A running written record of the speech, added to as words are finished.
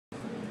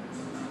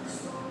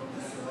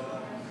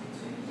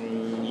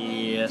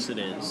Yes, it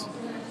is.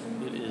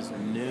 It is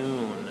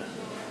noon.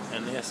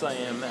 And yes, I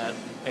am at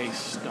a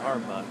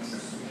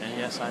Starbucks. And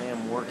yes, I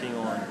am working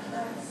on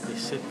the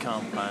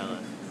sitcom pilot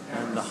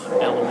and the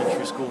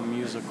elementary school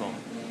musical.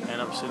 And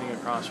I'm sitting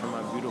across from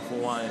my beautiful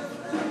wife.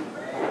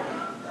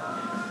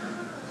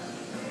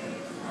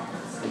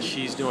 And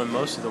she's doing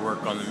most of the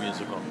work on the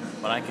musical.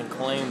 But I can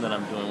claim that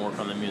I'm doing work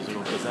on the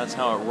musical because that's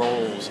how it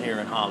rolls here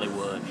in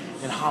Hollywood.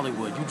 In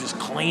Hollywood, you just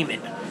claim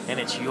it,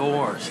 and it's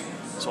yours.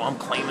 So I'm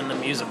claiming the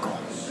musical.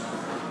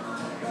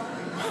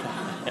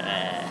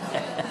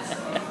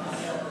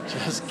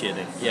 Just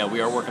kidding. Yeah, we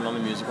are working on the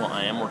musical.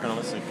 I am working on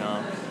the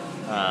sitcom.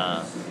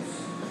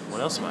 What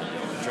else am I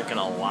doing? Drinking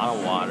a lot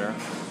of water,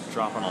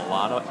 dropping a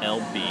lot of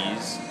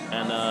LBs,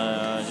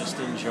 and just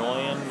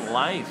enjoying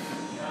life.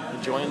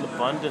 Enjoying the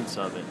abundance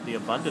of it,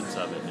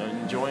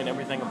 enjoying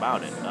everything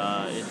about it.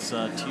 It's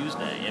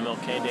Tuesday.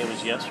 MLK Day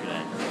was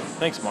yesterday.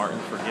 Thanks, Martin,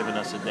 for giving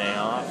us a day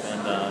off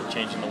and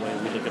changing the way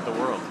we look at the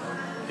world.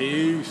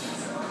 Peace.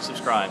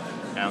 Subscribe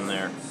down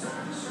there.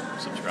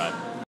 Subscribe.